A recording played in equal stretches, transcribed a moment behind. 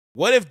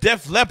What if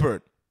Def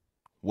Leppard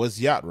was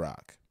Yacht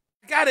Rock?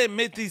 I gotta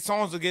admit, these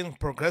songs are getting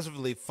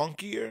progressively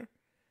funkier,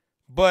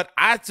 but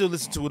I still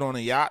listen to it on a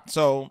yacht,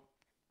 so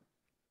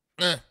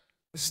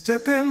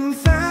Stepping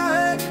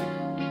back,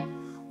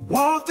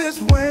 walk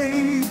this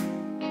way,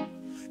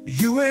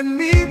 you and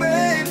me,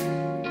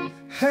 babe.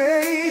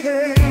 Hey,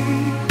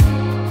 hey.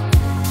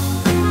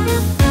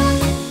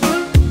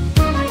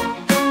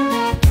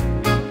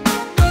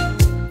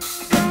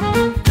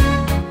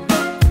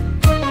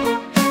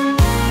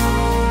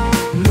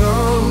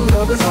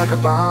 Love is like a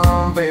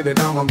bomb, baby,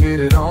 now I'll get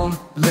it on.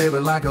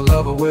 Living like a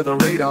lover with a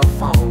radar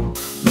phone.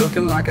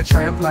 Looking like a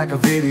tramp, like a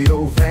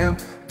video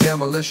vamp.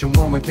 Demolition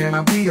woman, can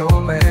I be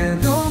your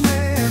man? Your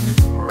man.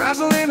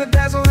 Razzle in the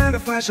dazzle and a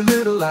flash a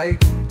little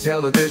light.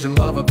 Television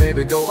lover,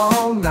 baby, go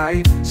all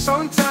night.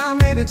 Sometime,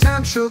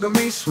 anytime, sugar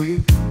me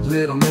sweet.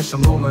 Little Miss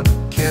Woman,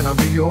 can I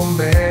be your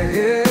man?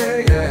 Yeah,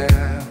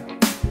 yeah.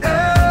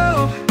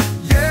 Oh,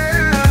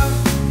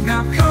 yeah.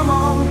 Now come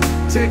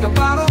on, take a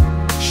bottle,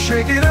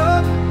 shake it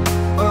up.